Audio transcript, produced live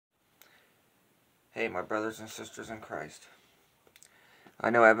Hey, my brothers and sisters in Christ.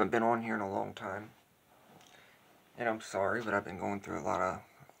 I know I haven't been on here in a long time, and I'm sorry, but I've been going through a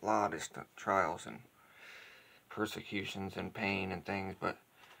lot of trials and persecutions and pain and things, but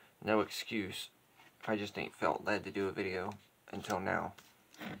no excuse. I just ain't felt led to do a video until now.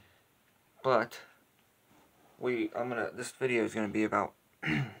 But this video is gonna be about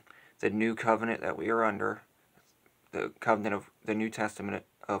the new covenant that we are under, the covenant of the New Testament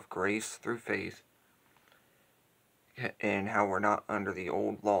of grace through faith, and how we're not under the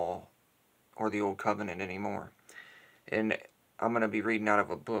old law or the old covenant anymore. And I'm going to be reading out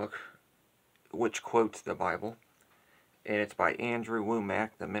of a book which quotes the Bible, and it's by Andrew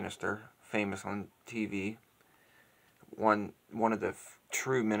Wommacks, the minister, famous on TV. One of the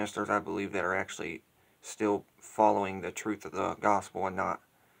true ministers, I believe, that are actually still following the truth of the gospel and not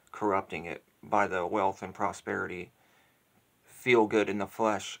corrupting it by the wealth and prosperity, feel good in the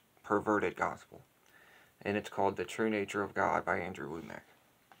flesh, perverted gospel. And it's called The True Nature of God by Andrew Wommacks.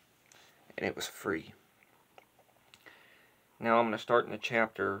 And it was free. Now I'm going to start in the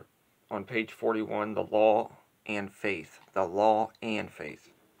chapter on page 41, The Law and Faith. The Law and Faith.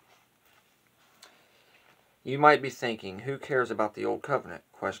 You might be thinking, who cares about the old covenant? ?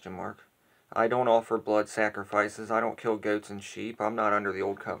 I don't offer blood sacrifices. I don't kill goats and sheep. I'm not under the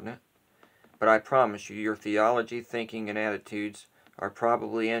old covenant. But I promise you, your theology, thinking, and attitudes are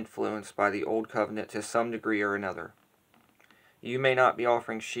probably influenced by the old covenant to some degree or another. You may not be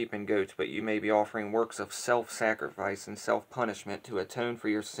offering sheep and goats, but you may be offering works of self-sacrifice and self-punishment to atone for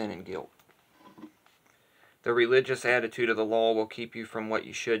your sin and guilt. The religious attitude of the law will keep you from what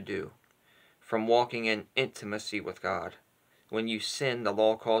you should do, from walking in intimacy with God. When you sin, the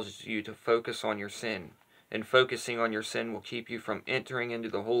law causes you to focus on your sin, and focusing on your sin will keep you from entering into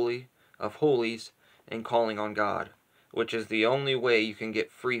the Holy of Holies and calling on God, which is the only way you can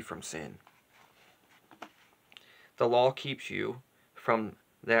get free from sin. The law keeps you from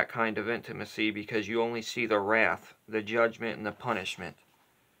that kind of intimacy because you only see the wrath, the judgment, and the punishment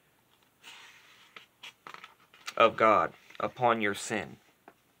of God upon your sin.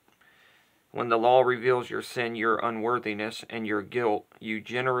 When the law reveals your sin, your unworthiness, and your guilt, you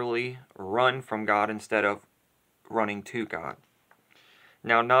generally run from God instead of running to God.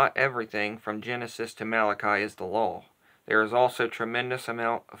 Now, not everything from Genesis to Malachi is the law. There is also a tremendous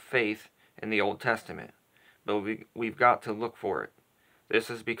amount of faith in the Old Testament, but we've got to look for it. This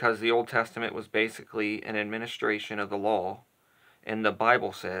is because the Old Testament was basically an administration of the law, and the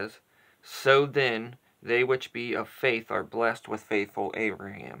Bible says, "So then, they which be of faith are blessed with faithful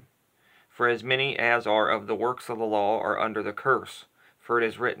Abraham. For as many as are of the works of the law are under the curse. For it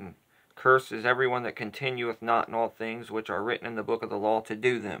is written, Cursed is everyone that continueth not in all things which are written in the book of the law to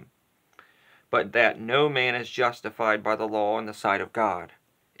do them. But that no man is justified by the law in the sight of God.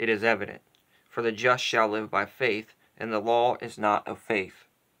 It is evident. For the just shall live by faith, and the law is not of faith."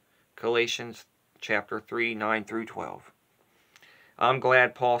 Galatians chapter 3, 9 through 12. I'm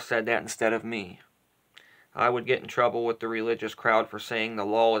glad Paul said that instead of me. I would get in trouble with the religious crowd for saying the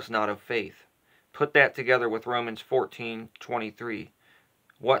law is not of faith. Put that together with Romans 14:23.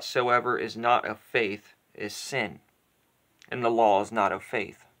 Whatsoever is not of faith is sin, and the law is not of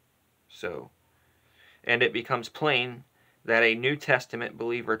faith. And it becomes plain that a New Testament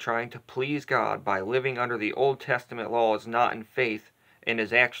believer trying to please God by living under the Old Testament law is not in faith and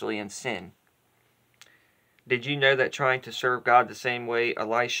is actually in sin. Did you know that trying to serve God the same way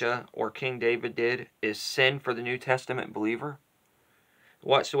Elisha or King David did is sin for the New Testament believer?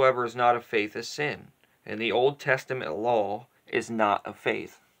 Whatsoever is not of faith is sin, and the Old Testament law is not of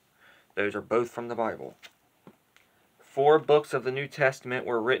faith. Those are both from the Bible. 4 books of the New Testament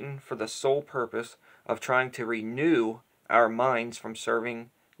were written for the sole purpose of trying to renew our minds from serving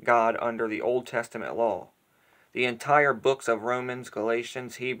God under the Old Testament law. The entire books of Romans,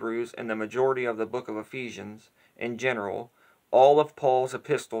 Galatians, Hebrews, and the majority of the book of Ephesians, in general, all of Paul's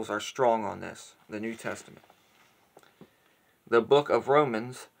epistles are strong on this, the New Testament. The book of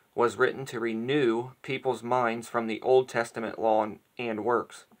Romans was written to renew people's minds from the Old Testament law and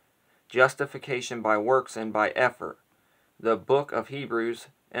works, justification by works and by effort. The book of Hebrews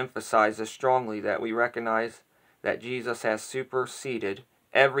emphasizes strongly that we recognize that Jesus has superseded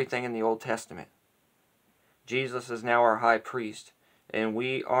everything in the Old Testament. Jesus is now our high priest, and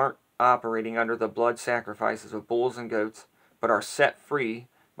we aren't operating under the blood sacrifices of bulls and goats, but are set free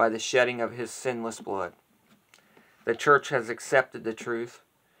by the shedding of his sinless blood. The church has accepted the truth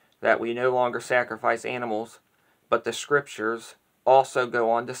that we no longer sacrifice animals, but the scriptures also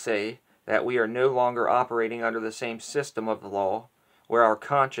go on to say that we are no longer operating under the same system of the law, where our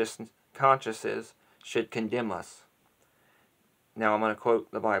consciences should condemn us. Now I'm going to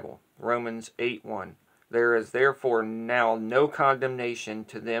quote the Bible. Romans 8:1. There is therefore now no condemnation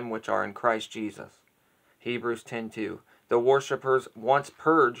to them which are in Christ Jesus. Hebrews 10:2. The worshippers once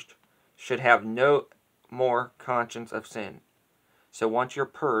purged should have no more conscience of sin. So once you're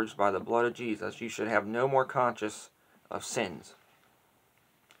purged by the blood of Jesus, you should have no more conscience of sins.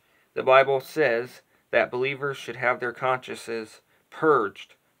 The Bible says that believers should have their consciences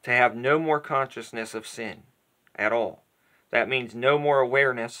purged to have no more consciousness of sin at all. That means no more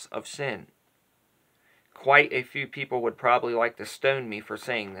awareness of sin. Quite a few people would probably like to stone me for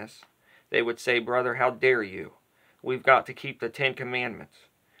saying this. They would say, "Brother, how dare you? We've got to keep the 10 Commandments.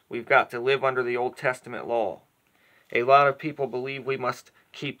 We've got to live under the Old Testament law." A lot of people believe we must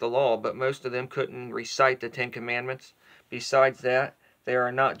keep the law, but most of them couldn't recite the 10 Commandments. Besides that, there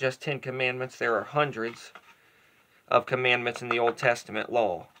are not just 10 Commandments, there are hundreds of commandments in the Old Testament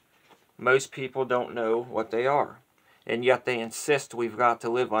law. Most people don't know what they are, and yet they insist we've got to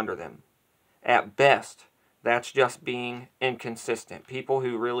live under them. At best, that's just being inconsistent. People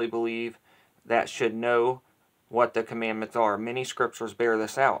who really believe that should know what the commandments are. Many scriptures bear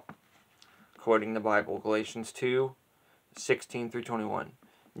this out. Quoting the Bible, Galatians 2:16 through 21.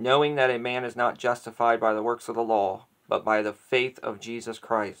 Knowing that a man is not justified by the works of the law, but by the faith of Jesus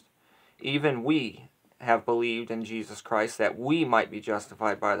Christ. Even we have believed in Jesus Christ, that we might be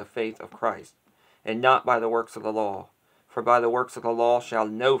justified by the faith of Christ, and not by the works of the law. For by the works of the law shall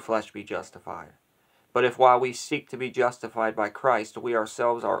no flesh be justified. But if while we seek to be justified by Christ, we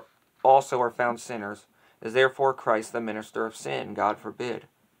ourselves also are found sinners, is therefore Christ the minister of sin? God forbid.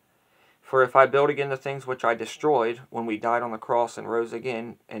 For if I build again the things which I destroyed when we died on the cross and rose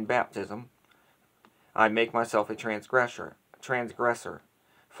again in baptism, I make myself a transgressor.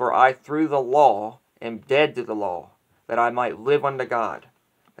 For I through the law am dead to the law, that I might live unto God.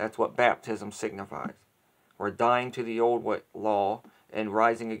 That's what baptism signifies. We're dying to the old law and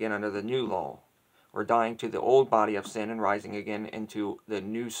rising again under the new law. We're dying to the old body of sin and rising again into the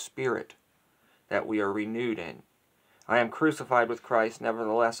new spirit that we are renewed in. I am crucified with Christ,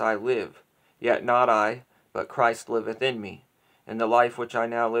 nevertheless I live. Yet not I, but Christ liveth in me. In the life which I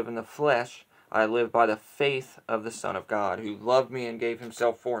now live in the flesh, I live by the faith of the Son of God, who loved me and gave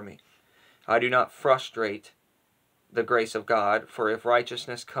himself for me. I do not frustrate the grace of God, for if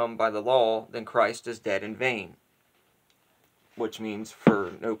righteousness come by the law, then Christ is dead in vain. Which means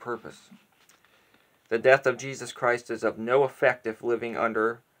for no purpose. The death of Jesus Christ is of no effect if living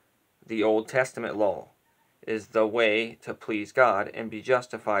under the Old Testament law is the way to please God and be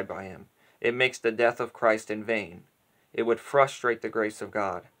justified by him. It makes the death of Christ in vain. It would frustrate the grace of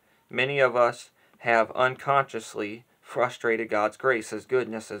God. Many of us have unconsciously frustrated God's grace, his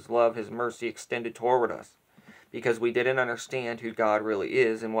goodness, his love, his mercy extended toward us, because we didn't understand who God really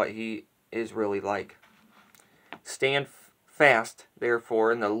is and what he is really like. Stand fast,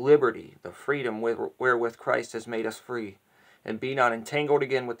 therefore, in the liberty, the freedom wherewith Christ has made us free, and be not entangled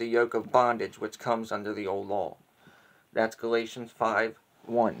again with the yoke of bondage which comes under the old law. That's Galatians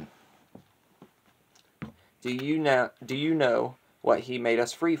 5:1. Do you know what he made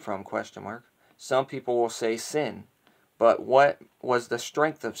us free from? ? Some people will say sin. But what was the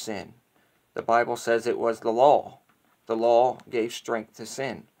strength of sin? The Bible says it was the law. The law gave strength to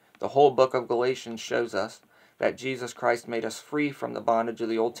sin. The whole book of Galatians shows us that Jesus Christ made us free from the bondage of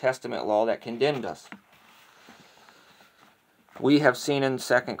the Old Testament law that condemned us. We have seen in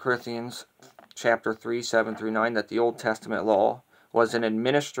 2 Corinthians chapter 3, 7 through 9 that the Old Testament law was an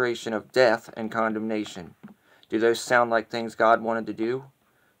administration of death and condemnation. Do those sound like things God wanted to do?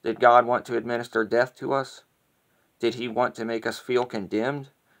 Did God want to administer death to us? Did he want to make us feel condemned?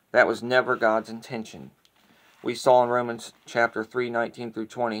 That was never God's intention. We saw in Romans chapter 3, 19 through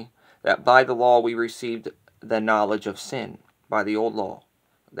 20, that by the law we received the knowledge of sin, by the old law.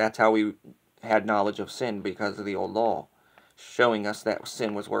 That's how we had knowledge of sin, because of the old law, showing us that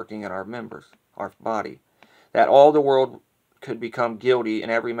sin was working in our members, our body. That all the world could become guilty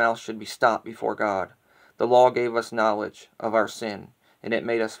and every mouth should be stopped before God. The law gave us knowledge of our sin, and it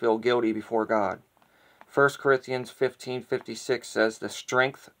made us feel guilty before God. 1 Corinthians 15:56 says the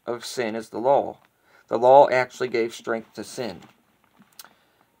strength of sin is the law. The law actually gave strength to sin.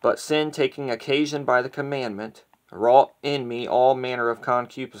 But sin, taking occasion by the commandment, wrought in me all manner of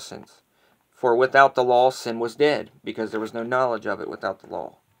concupiscence. For without the law sin was dead, because there was no knowledge of it without the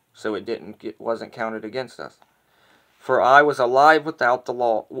law. So it wasn't counted against us. For I was alive without the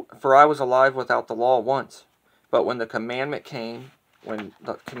law once. But when the commandments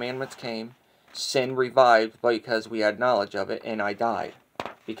came, sin revived because we had knowledge of it, and I died,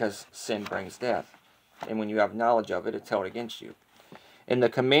 because sin brings death. And when you have knowledge of it, it's held against you. And the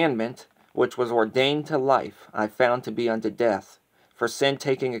commandment, which was ordained to life, I found to be unto death, For sin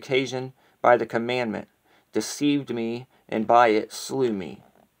taking occasion by the commandment deceived me, and by it slew me.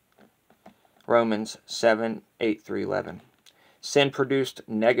 Romans 7:8-11. Sin produced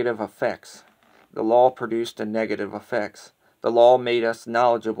negative effects. The law produced a negative effects. The law made us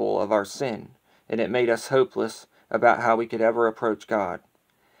knowledgeable of our sin, and it made us hopeless about how we could ever approach God.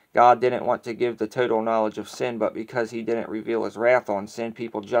 God didn't want to give the total knowledge of sin, but because he didn't reveal his wrath on sin,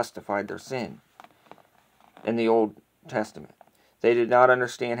 people justified their sin in the Old Testament. They did not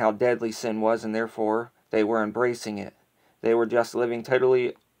understand how deadly sin was, and therefore they were embracing it. They were just living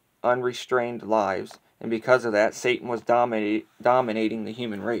totally unrestrained lives, and because of that, Satan was dominating the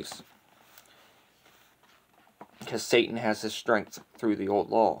human race. Because Satan has his strength through the old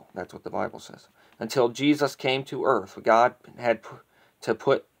law. That's what the Bible says. Until Jesus came to earth, God had to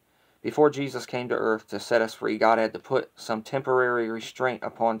put, before Jesus came to earth to set us free, God had to put some temporary restraint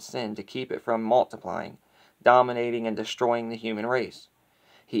upon sin to keep it from multiplying, dominating, and destroying the human race.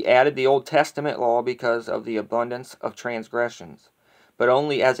 He added the Old Testament law because of the abundance of transgressions, but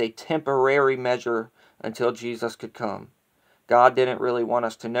only as a temporary measure until Jesus could come. God didn't really want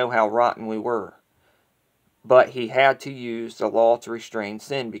us to know how rotten we were, but he had to use the law to restrain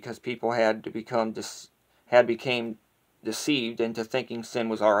sin because people had become deceived into thinking sin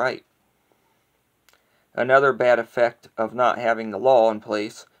was all right. Another bad effect of not having the law in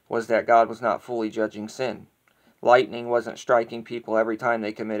place was that God was not fully judging sin. Lightning wasn't striking people every time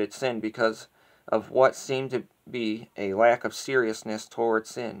they committed sin because of what seemed to be a lack of seriousness toward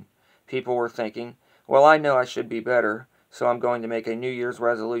sin. People were thinking, well, I know I should be better, so I'm going to make a New Year's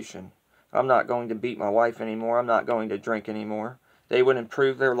resolution. I'm not going to beat my wife anymore. I'm not going to drink anymore. They would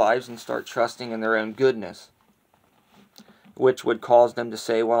improve their lives and start trusting in their own goodness, which would cause them to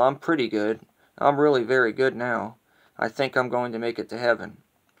say, well, I'm pretty good. I'm really very good now. I think I'm going to make it to heaven.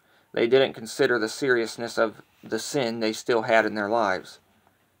 They didn't consider the seriousness of the sin they still had in their lives.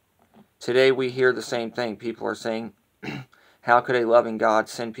 Today we hear the same thing. People are saying, how could a loving God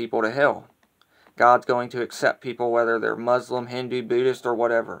send people to hell? God's going to accept people whether they're Muslim, Hindu, Buddhist, or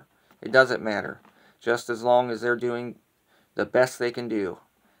whatever. It doesn't matter. Just as long as they're doing the best they can do,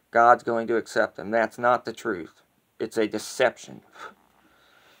 God's going to accept them. That's not the truth. It's a deception.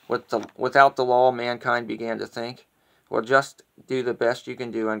 Without the law, mankind began to think, well, just do the best you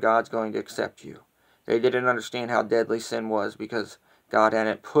can do and God's going to accept you. They didn't understand how deadly sin was because God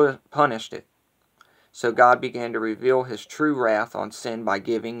hadn't punished it. So God began to reveal his true wrath on sin by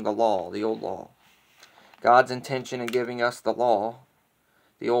giving the law, the old law. God's intention in giving us the law,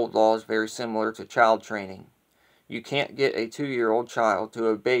 the old law, is very similar to child training. You can't get a 2-year-old child to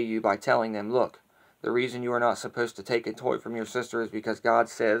obey you by telling them, look, the reason you are not supposed to take a toy from your sister is because God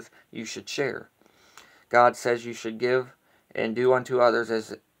says you should share. God says you should give and do unto others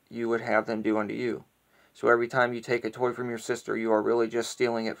as you would have them do unto you. So every time you take a toy from your sister, you are really just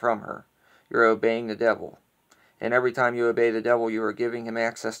stealing it from her. You're obeying the devil. And every time you obey the devil, you are giving him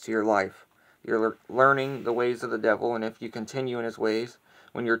access to your life. You're learning the ways of the devil, and if you continue in his ways,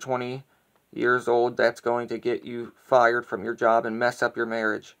 when you're 20 years old, that's going to get you fired from your job and mess up your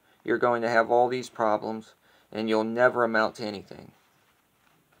marriage. You're going to have all these problems, and you'll never amount to anything.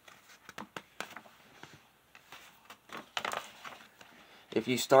 If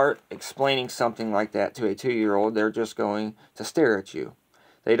you start explaining something like that to a 2-year-old, they're just going to stare at you.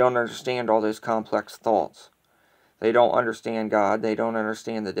 They don't understand all those complex thoughts. They don't understand God. They don't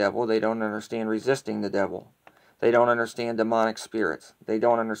understand the devil. They don't understand resisting the devil. They don't understand demonic spirits. They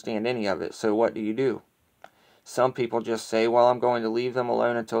don't understand any of it. So what do? Some people just say, well, I'm going to leave them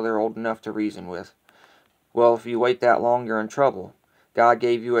alone until they're old enough to reason with. Well, if you wait that long, you're in trouble. God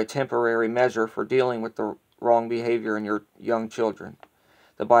gave you a temporary measure for dealing with the wrong behavior in your young children.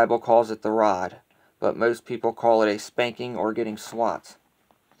 The Bible calls it the rod, but most people call it a spanking or getting swats.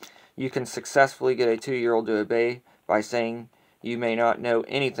 You can successfully get a 2-year-old to obey by saying you may not know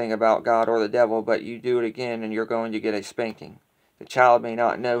anything about God or the devil, but you do it again and you're going to get a spanking. The child may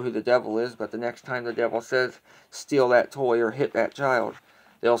not know who the devil is, but the next time the devil says, steal that toy or hit that child,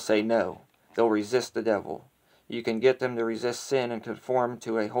 they'll say no. They'll resist the devil. You can get them to resist sin and conform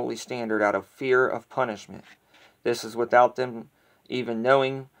to a holy standard out of fear of punishment. This is without them even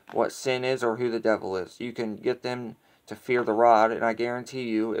knowing what sin is or who the devil is. You can get them to fear the rod, and I guarantee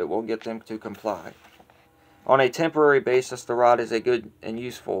you it will get them to comply. On a temporary basis, the rod is a good and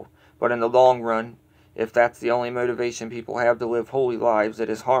useful, but in the long run, if that's the only motivation people have to live holy lives, it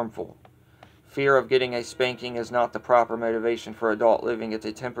is harmful. Fear of getting a spanking is not the proper motivation for adult living. It's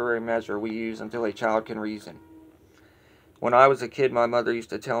a temporary measure we use until a child can reason. When I was a kid, my mother used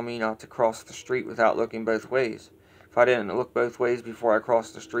to tell me not to cross the street without looking both ways. If I didn't look both ways before I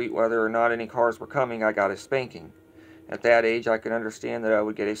crossed the street, whether or not any cars were coming, I got a spanking. At that age, I could understand that I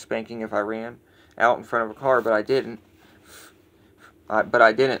would get a spanking if I ran out in front of a car, but I didn't. But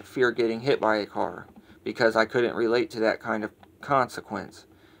I didn't fear getting hit by a car because I couldn't relate to that kind of consequence.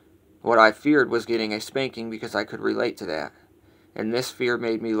 What I feared was getting a spanking because I could relate to that. And this fear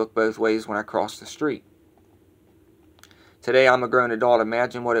made me look both ways when I crossed the street. Today I'm a grown adult.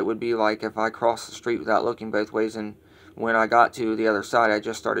 Imagine what it would be like if I crossed the street without looking both ways, and when I got to the other side I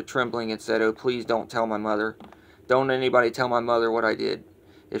just started trembling and said, "Oh, please don't tell my mother. Don't anybody tell my mother what I did.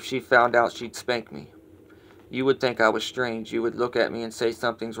 If she found out, she'd spank me." You would think I was strange. You would look at me and say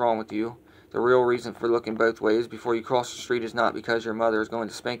something's wrong with you. The real reason for looking both ways before you cross the street is not because your mother is going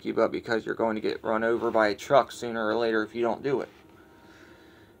to spank you, but because you're going to get run over by a truck sooner or later if you don't do it.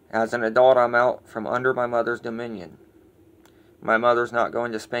 As an adult, I'm out from under my mother's dominion. My mother's not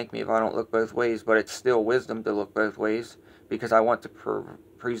going to spank me if I don't look both ways, but it's still wisdom to look both ways because I want to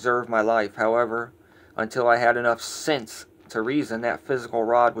preserve my life. However, until I had enough sense to reason, that physical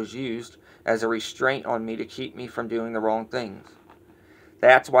rod was used as a restraint on me to keep me from doing the wrong things.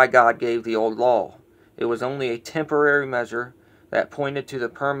 That's why God gave the old law. It was only a temporary measure that pointed to the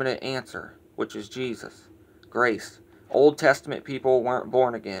permanent answer, which is Jesus, grace. Old Testament people weren't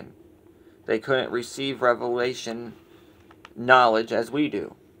born again. They couldn't receive revelation knowledge as we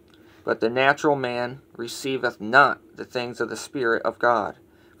do. But the natural man receiveth not the things of the Spirit of God,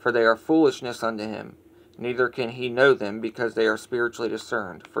 for they are foolishness unto him. Neither can he know them, because they are spiritually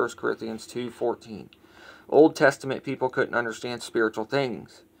discerned. 1 Corinthians 2:14. Old Testament people couldn't understand spiritual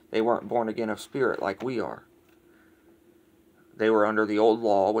things. They weren't born again of spirit like we are. They were under the old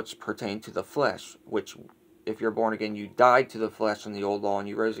law, which pertained to the flesh, which, if you're born again, you died to the flesh in the old law, and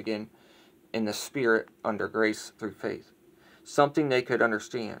you rose again in the Spirit under grace through faith. Something they could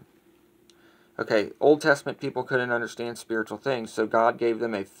understand. Okay, Old Testament people couldn't understand spiritual things, so God gave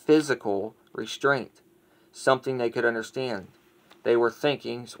them a physical restraint. Something they could understand. They were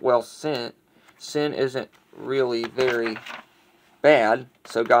thinking, well, sin isn't really very bad,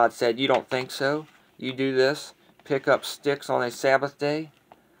 so God said, you don't think so? You do this, pick up sticks on a Sabbath day,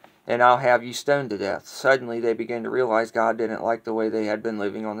 and I'll have you stoned to death. Suddenly they began to realize God didn't like the way they had been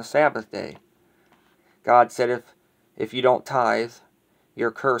living on the Sabbath day. God said, if you don't tithe, you're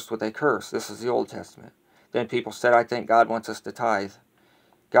cursed with a curse. This is the Old Testament. Then people said, I think God wants us to tithe.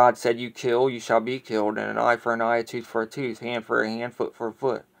 God said, you kill, you shall be killed, and an eye for an eye, a tooth for a tooth, hand for a hand, foot for a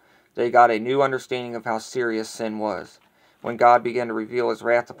foot. They got a new understanding of how serious sin was. When God began to reveal his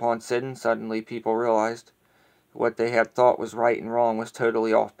wrath upon sin, suddenly people realized what they had thought was right and wrong was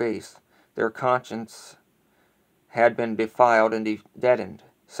totally off base. Their conscience had been defiled and deadened.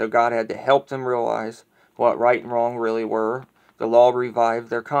 So God had to help them realize what right and wrong really were. The law revived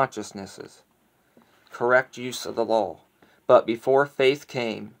their consciousnesses. Correct use of the law. But before faith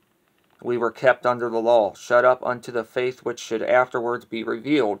came, we were kept under the law, shut up unto the faith which should afterwards be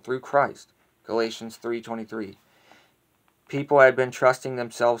revealed through Christ. Galatians 3:23. People had been trusting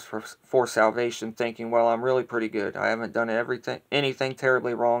themselves for salvation, thinking, well, I'm really pretty good. I haven't done anything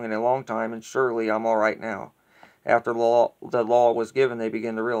terribly wrong in a long time, and surely I'm all right now. After the law was given, they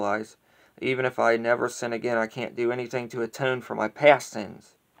began to realize, even if I never sin again, I can't do anything to atone for my past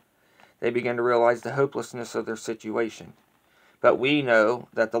sins. They began to realize the hopelessness of their situation. But we know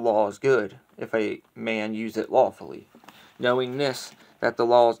that the law is good, if a man use it lawfully. Knowing this, that the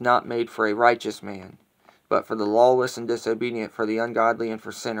law is not made for a righteous man, but for the lawless and disobedient, for the ungodly and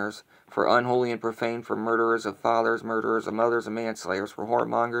for sinners, for unholy and profane, for murderers of fathers, murderers of mothers, and manslayers, for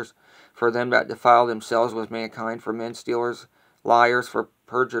whoremongers, for them that defile themselves with mankind, for men stealers, liars, for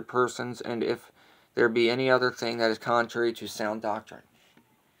perjured persons, and if there be any other thing that is contrary to sound doctrine.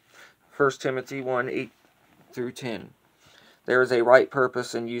 1 Timothy 1:8-10. There is a right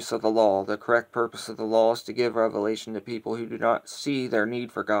purpose and use of the law. The correct purpose of the law is to give revelation to people who do not see their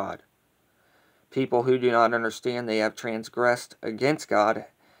need for God. People who do not understand they have transgressed against God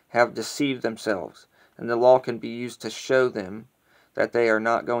have deceived themselves, and the law can be used to show them that they are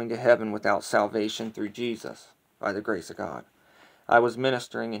not going to heaven without salvation through Jesus, by the grace of God. I was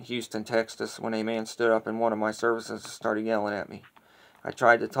ministering in Houston, Texas, when a man stood up in one of my services and started yelling at me. I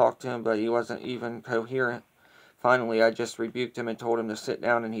tried to talk to him, but he wasn't even coherent. Finally, I just rebuked him and told him to sit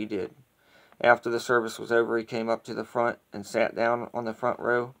down, and he did. After the service was over, he came up to the front and sat down on the front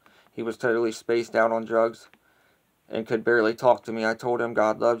row. He was totally spaced out on drugs and could barely talk to me. I told him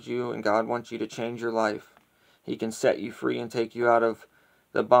God loves you and God wants you to change your life. He can set you free and take you out of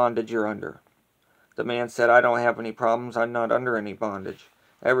the bondage you're under. The man said, I don't have any problems. I'm not under any bondage.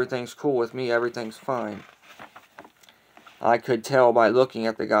 Everything's cool with me. Everything's fine. I could tell by looking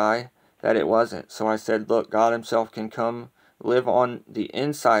at the guy that it wasn't. So I said, look, God himself can come live on the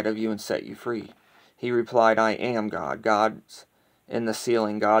inside of you and set you free. He replied, I am God. God's in the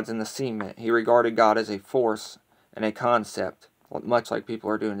ceiling, God's in the cement. He regarded God as a force and a concept, much like people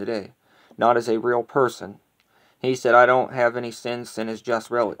are doing today, not as a real person. He said, I don't have any sin. Sin is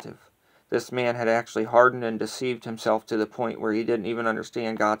just relative. This man had actually hardened and deceived himself to the point where he didn't even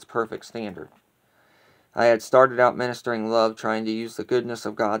understand God's perfect standard. I had started out ministering love, trying to use the goodness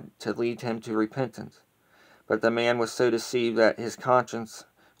of God to lead him to repentance. But the man was so deceived that his conscience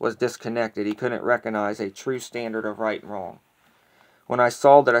was disconnected. He couldn't recognize a true standard of right and wrong. When I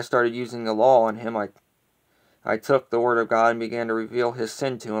saw that I started using the law on him, I took the word of God and began to reveal his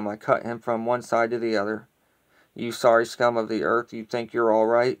sin to him. I cut him from one side to the other. You sorry scum of the earth, you think you're all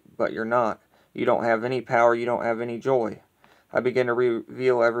right, but you're not. You don't have any power, you don't have any joy. I began to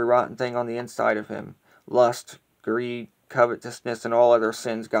reveal every rotten thing on the inside of him. Lust, greed, covetousness, and all other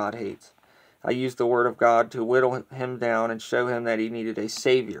sins God hates. I used the word of God to whittle him down and show him that he needed a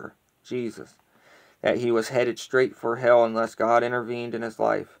Savior, Jesus. That he was headed straight for hell unless God intervened in his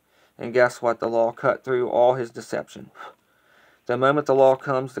life. And guess what? The law cut through all his deception. The moment the law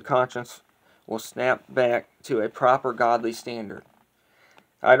comes, the conscience will snap back to a proper godly standard.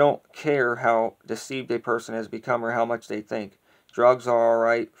 I don't care how deceived a person has become or how much they think. Drugs are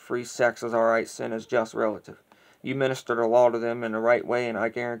alright, free sex is alright, sin is just relative. You minister the law to them in the right way, and I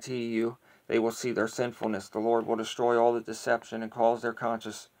guarantee you they will see their sinfulness. The Lord will destroy all the deception and cause their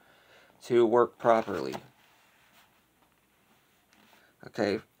conscience to work properly.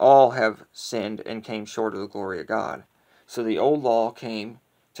 Okay, all have sinned and came short of the glory of God. So the old law came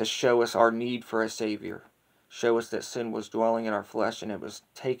to show us our need for a Savior. Show us that sin was dwelling in our flesh and it was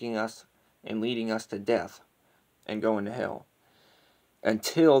taking us and leading us to death and going to hell.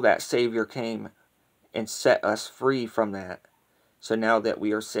 Until that Savior came and set us free from that. So now that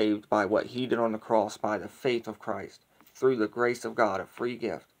we are saved by what He did on the cross, by the faith of Christ, through the grace of God, a free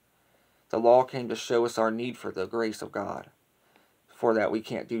gift. The law came to show us our need for the grace of God. For that we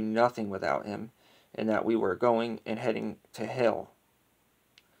can't do nothing without Him, and that we were going and heading to hell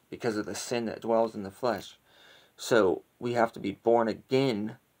because of the sin that dwells in the flesh. So we have to be born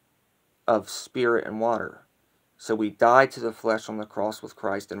again of spirit and water. So we die to the flesh on the cross with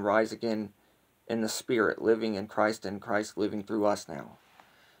Christ and rise again in the spirit, living in Christ and Christ living through us now.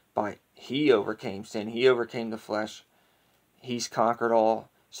 He overcame sin. He overcame the flesh. He's conquered all.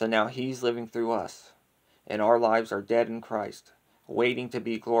 So now He's living through us. And our lives are dead in Christ, waiting to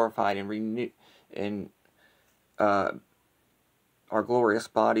be glorified and renewed in our glorious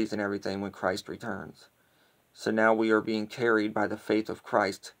bodies and everything when Christ returns. So now we are being carried by the faith of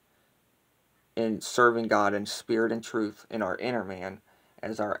Christ in serving God in spirit and truth in our inner man,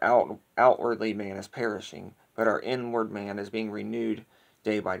 as our outwardly man is perishing, but our inward man is being renewed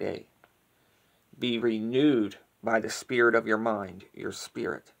day by day. Be renewed by the spirit of your mind, your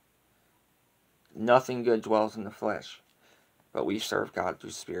spirit. Nothing good dwells in the flesh, but we serve God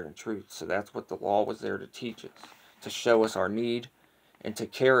through spirit and truth. So that's what the law was there to teach us, to show us our need, and to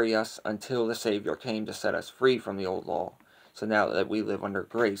carry us until the Savior came to set us free from the old law. So now that we live under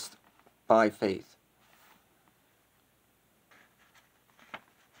grace by faith.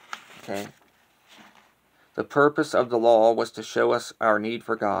 Okay? The purpose of the law was to show us our need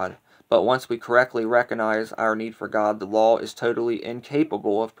for God. But once we correctly recognize our need for God, the law is totally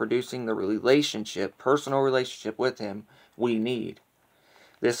incapable of producing the relationship, personal relationship with Him we need.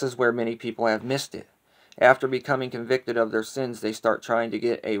 This is where many people have missed it. After becoming convicted of their sins, they start trying to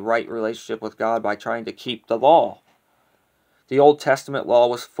get a right relationship with God by trying to keep the law. The Old Testament law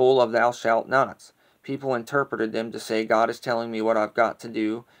was full of thou shalt nots. People interpreted them to say, God is telling me what I've got to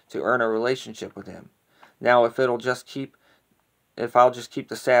do to earn a relationship with Him. Now, if I'll just keep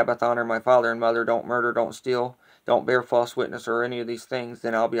the Sabbath, honor my father and mother, don't murder, don't steal, don't bear false witness, or any of these things,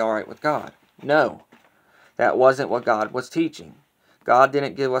 then I'll be all right with God. No, that wasn't what God was teaching. God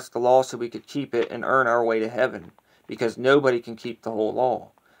didn't give us the law so we could keep it and earn our way to heaven, because nobody can keep the whole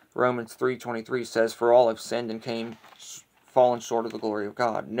law. Romans 3:23 says, for all have sinned and fallen short of the glory of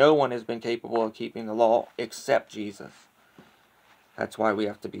God. No one has been capable of keeping the law except Jesus. That's why we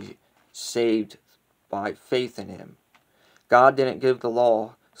have to be saved by faith in Him. God didn't give the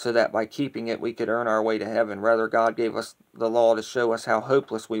law so that by keeping it we could earn our way to heaven. Rather, God gave us the law to show us how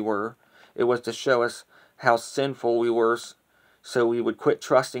hopeless we were. It was to show us how sinful we were, so we would quit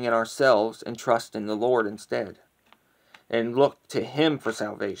trusting in ourselves and trust in the Lord instead, and look to Him for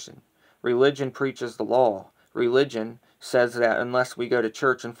salvation. Religion preaches the law. Religion says that unless we go to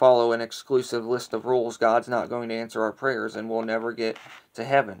church and follow an exclusive list of rules, God's not going to answer our prayers and we'll never get to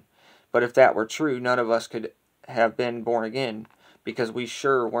heaven. But if that were true, none of us could have been born again, because we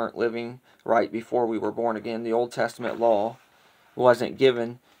sure weren't living right before we were born again. The Old Testament law wasn't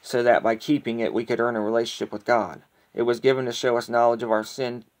given so that by keeping it we could earn a relationship with God. It was given to show us knowledge of our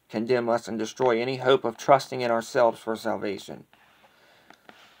sin, condemn us, and destroy any hope of trusting in ourselves for salvation.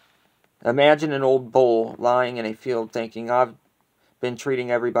 Imagine an old bull lying in a field thinking, I've been treating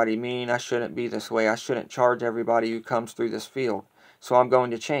everybody mean, I shouldn't be this way, I shouldn't charge everybody who comes through this field, so I'm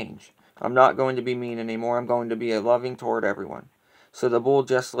going to change. I'm not going to be mean anymore, I'm going to be loving toward everyone. So the bull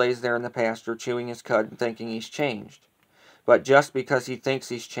just lays there in the pasture chewing his cud and thinking he's changed. But just because he thinks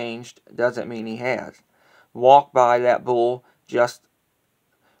he's changed doesn't mean he has. Walk by and that bull just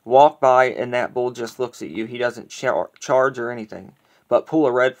looks at you. He doesn't charge or anything. But pull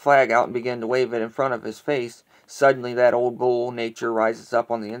a red flag out and begin to wave it in front of his face. Suddenly that old bull nature rises up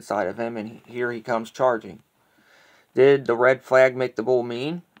on the inside of him, and here he comes charging. Did the red flag make the bull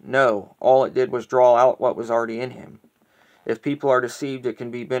mean? No. All it did was draw out what was already in him. If people are deceived, it can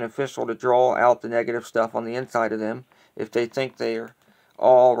be beneficial to draw out the negative stuff on the inside of them. If they think they are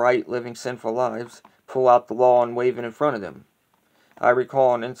all right living sinful lives, pull out the law and wave it in front of them. I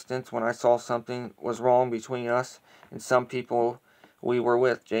recall an instance when I saw something was wrong between us and some people we were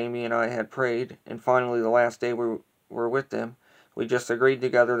with. Jamie and I had prayed, and finally the last day we were with them, we just agreed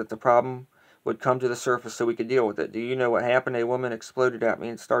together that the problem would come to the surface so we could deal with it. Do you know what happened? A woman exploded at me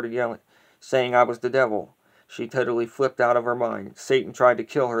and started yelling, saying I was the devil. She totally flipped out of her mind. Satan tried to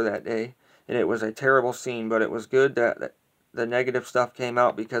kill her that day, and it was a terrible scene, but it was good that the negative stuff came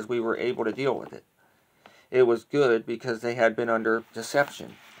out because we were able to deal with it. It was good because they had been under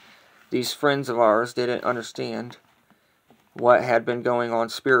deception. These friends of ours didn't understand what had been going on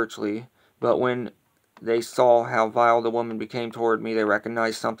spiritually, but when they saw how vile the woman became toward me, they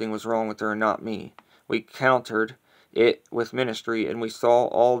recognized something was wrong with her and not me. We countered it with ministry, and we saw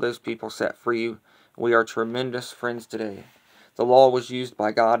all those people set free. We are tremendous friends today. The law was used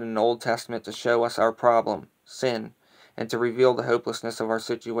by God in the Old Testament to show us our problem, sin, and to reveal the hopelessness of our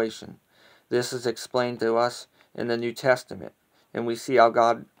situation. This is explained to us in the New Testament, and we see how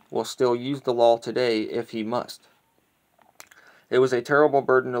God will still use the law today if He must. It was a terrible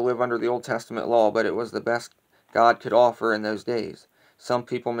burden to live under the Old Testament law, but it was the best God could offer in those days. Some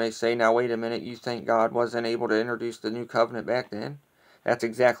people may say, now wait a minute, you think God wasn't able to introduce the new covenant back then? That's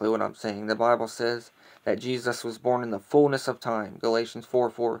exactly what I'm saying. The Bible says that Jesus was born in the fullness of time. Galatians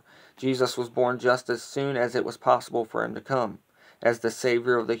 4:4. Jesus was born just as soon as it was possible for Him to come, as the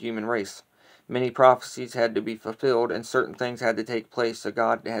Savior of the human race. Many prophecies had to be fulfilled, and certain things had to take place, so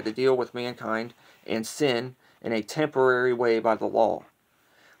God had to deal with mankind and sin in a temporary way by the law.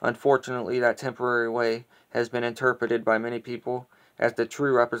 Unfortunately, that temporary way has been interpreted by many people as the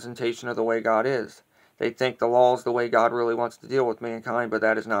true representation of the way God is. They think the law is the way God really wants to deal with mankind, but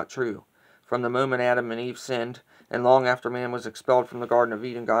that is not true. From the moment Adam and Eve sinned, and long after man was expelled from the Garden of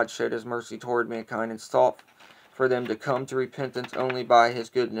Eden, God showed His mercy toward mankind and sought for them to come to repentance only by His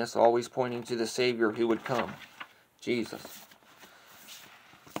goodness, always pointing to the Savior who would come, Jesus.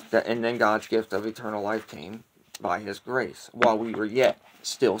 And then God's gift of eternal life came by His grace, while we were yet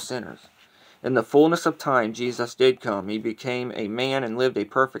still sinners. In the fullness of time, Jesus did come. He became a man and lived a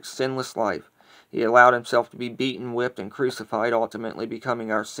perfect, sinless life. He allowed Himself to be beaten, whipped, and crucified, ultimately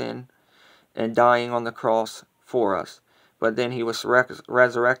becoming our sin and dying on the cross for us. But then He was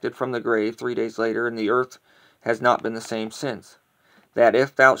resurrected from the grave 3 days later, and the earth has not been the same since. That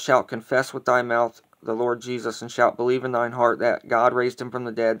if thou shalt confess with thy mouth the Lord Jesus, and shalt believe in thine heart that God raised Him from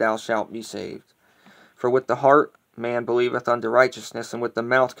the dead, thou shalt be saved. For with the heart man believeth unto righteousness, and with the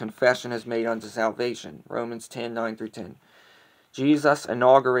mouth confession is made unto salvation. Romans 10:9-10. Jesus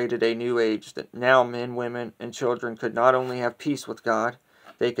inaugurated a new age that now men, women, and children could not only have peace with God,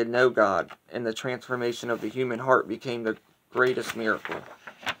 they could know God, and the transformation of the human heart became the greatest miracle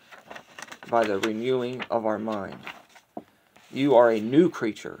by the renewing of our mind. You are a new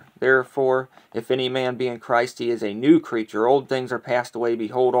creature. Therefore, if any man be in Christ, he is a new creature. Old things are passed away.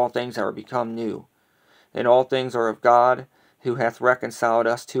 Behold, all things are become new. And all things are of God, who hath reconciled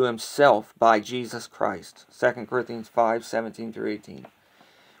us to Himself by Jesus Christ. 2 Corinthians 5:17-18.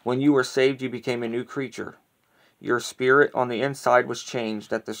 When you were saved, you became a new creature. Your spirit on the inside was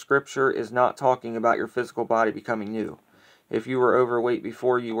changed. That the Scripture is not talking about your physical body becoming new. If you were overweight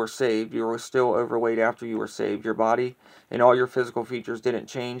before you were saved, you were still overweight after you were saved. Your body and all your physical features didn't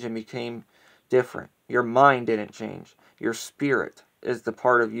change and became different. Your mind didn't change. Your spirit is the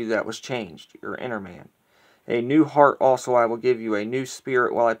part of you that was changed, your inner man. A new heart also I will give you, a new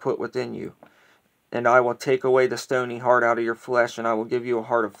spirit will I put within you. And I will take away the stony heart out of your flesh, and I will give you a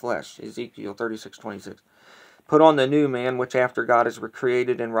heart of flesh. Ezekiel 36:26. Put on the new man, which after God is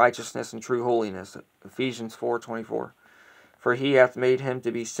created in righteousness and true holiness. Ephesians 4:24. For He hath made Him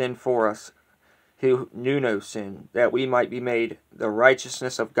to be sin for us, who knew no sin, that we might be made the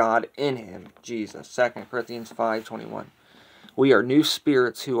righteousness of God in him, Jesus. 2 Corinthians 5:21. We are new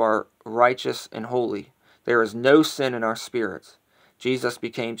spirits who are righteous and holy. There is no sin in our spirits. Jesus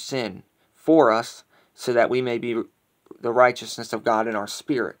became sin for us so that we may be the righteousness of God in our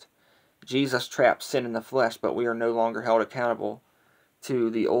spirit. Jesus trapped sin in the flesh, but we are no longer held accountable to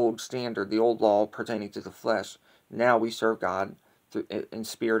the old standard, the old law pertaining to the flesh. Now we serve God in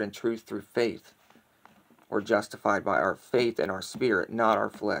spirit and truth through faith. We're justified by our faith and our spirit, not our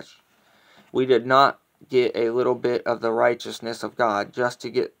flesh. We did not get a little bit of the righteousness of God just to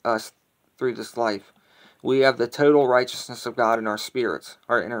get us through this life. We have the total righteousness of God in our spirits,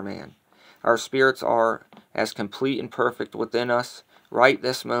 our inner man. Our spirits are as complete and perfect within us right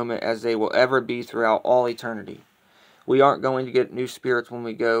this moment as they will ever be throughout all eternity. We aren't going to get new spirits when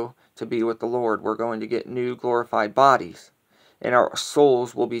we go to be with the Lord. We're going to get new glorified bodies, and our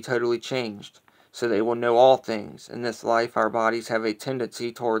souls will be totally changed, so they will know all things. In this life, our bodies have a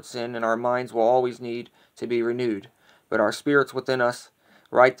tendency towards sin, and our minds will always need to be renewed. But our spirits within us,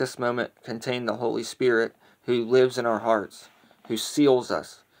 right this moment, contain the Holy Spirit, who lives in our hearts, who seals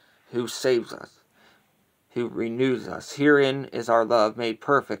us, who saves us, who renews us. Herein is our love made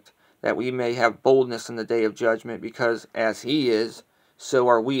perfect, that we may have boldness in the day of judgment, because as he is, so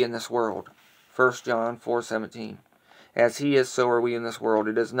are we in this world. 1 John 4:17. As he is, so are we in this world.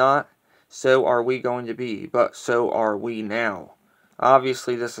 It is not, so are we going to be, but so are we now.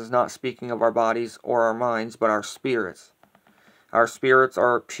 Obviously, this is not speaking of our bodies or our minds, but our spirits. Our spirits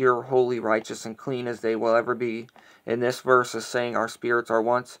are pure, holy, righteous, and clean as they will ever be. And this verse is saying our spirits are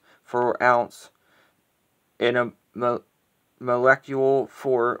once for ounce in a molecule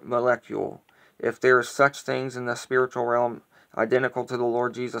for molecule. If there is such things in the spiritual realm identical to the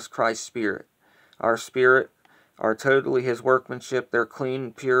Lord Jesus Christ's spirit. Our spirit are totally his workmanship. They're clean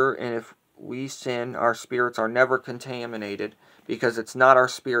and pure, and if we sin, our spirits are never contaminated, because it's not our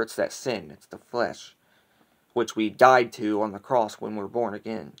spirits that sin, it's the flesh, which we died to on the cross when we're born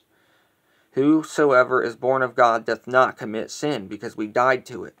again. Whosoever is born of God doth not commit sin, because we died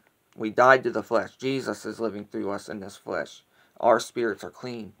to it. We died to the flesh. Jesus is living through us in this flesh. Our spirits are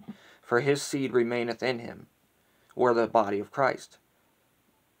clean, for his seed remaineth in him. We're the body of Christ.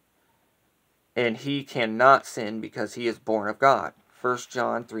 And he cannot sin because he is born of God. 1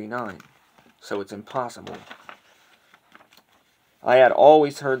 John 3:9. So it's impossible. I had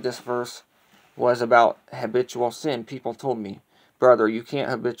always heard this verse was about habitual sin. People told me, brother, you can't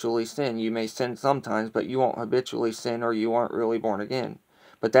habitually sin. You may sin sometimes, but you won't habitually sin, or you aren't really born again.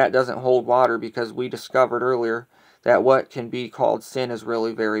 But that doesn't hold water, because we discovered earlier that what can be called sin is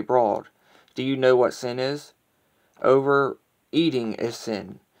really very broad. Do you know what sin is? Overeating is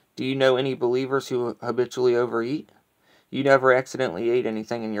sin. Do you know any believers who habitually overeat? You never accidentally ate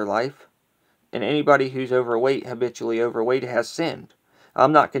anything in your life. And anybody who's habitually overweight, has sinned.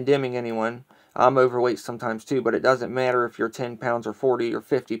 I'm not condemning anyone. I'm overweight sometimes too, but it doesn't matter if you're 10 pounds or 40 or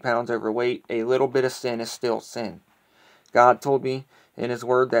 50 pounds overweight. A little bit of sin is still sin. God told me in his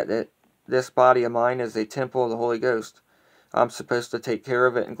word that this body of mine is a temple of the Holy Ghost. I'm supposed to take care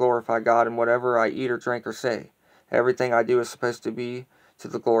of it and glorify God in whatever I eat or drink or say. Everything I do is supposed to be to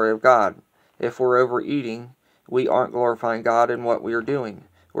the glory of God. If we're overeating, we aren't glorifying God in what we are doing.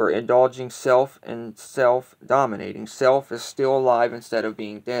 We're indulging self and self-dominating. Self is still alive instead of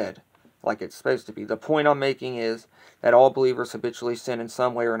being dead, like it's supposed to be. The point I'm making is that all believers habitually sin in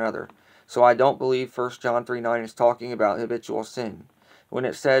some way or another. So I don't believe 1 John 3:9 is talking about habitual sin. When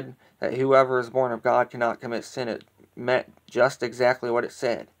it said that whoever is born of God cannot commit sin, it meant just exactly what it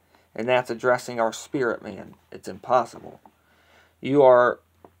said. And that's addressing our spirit man. It's impossible. The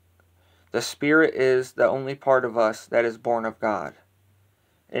spirit is the only part of us that is born of God.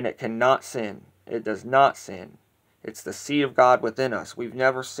 And it cannot sin. It does not sin. It's the seed of God within us. We've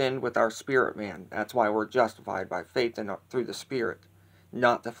never sinned with our spirit man. That's why we're justified by faith through the spirit,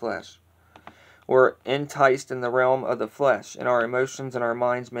 not the flesh. We're enticed in the realm of the flesh, and our emotions and our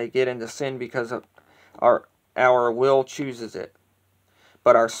minds may get into sin because of our will chooses it.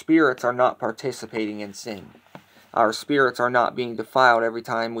 But our spirits are not participating in sin. Our spirits are not being defiled every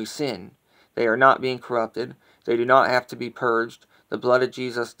time we sin. They are not being corrupted. They do not have to be purged. The blood of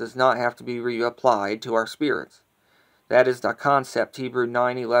Jesus does not have to be reapplied to our spirits. That is the concept Hebrews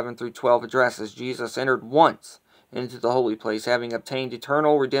 9:11 through 12 addresses. Jesus entered once into the holy place, having obtained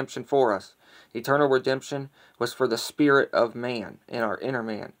eternal redemption for us. Eternal redemption was for the spirit of man, in our inner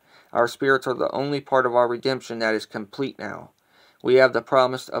man. Our spirits are the only part of our redemption that is complete now. We have the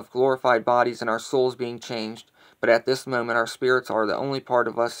promise of glorified bodies and our souls being changed, but at this moment our spirits are the only part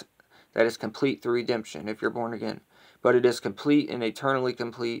of us that is complete through redemption, if you're born again. But it is complete and eternally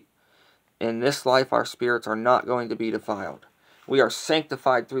complete in this life our spirits are not going to be defiled. We are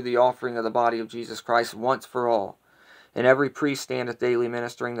sanctified through the offering of the body of Jesus Christ once for all. And every priest standeth daily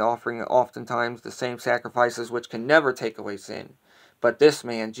ministering the offering, oftentimes the same sacrifices which can never take away sin. But this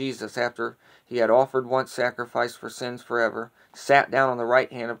man, Jesus, after he had offered once sacrifice for sins forever, sat down on the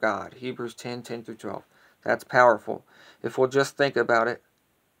right hand of God. Hebrews 10:10-12. That's powerful. If we'll just think about it,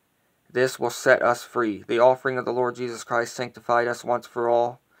 this will set us free. The offering of the Lord Jesus Christ sanctified us once for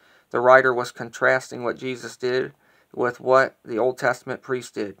all. The writer was contrasting what Jesus did with what the Old Testament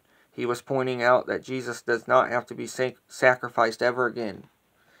priest did. He was pointing out that Jesus does not have to be sacrificed ever again.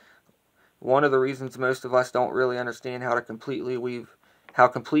 One of the reasons most of us don't really understand how completely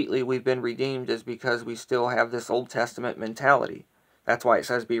we've been redeemed is because we still have this Old Testament mentality. That's why it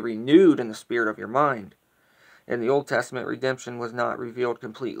says, be renewed in the spirit of your mind. In the Old Testament, redemption was not revealed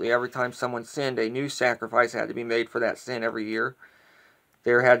completely. Every time someone sinned, a new sacrifice had to be made for that sin every year.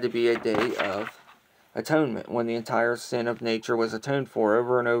 There had to be a day of atonement when the entire sin of nature was atoned for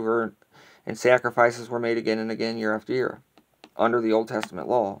over and over, and sacrifices were made again and again, year after year, under the Old Testament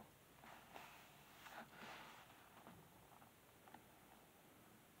law.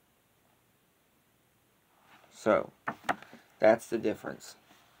 So, that's the difference.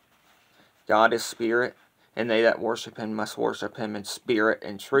 God is spirit, and they that worship him must worship him in spirit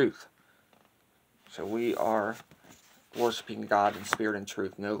and truth. So we are worshiping God in spirit and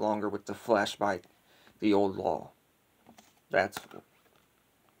truth, no longer with the flesh by the old law. That's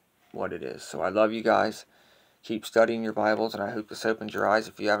what it is. So I love you guys. Keep studying your Bibles, and I hope this opens your eyes.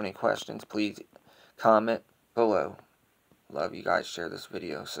 If you have any questions, please comment below. Love you guys. Share this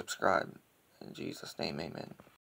video. Subscribe. In Jesus' name, amen.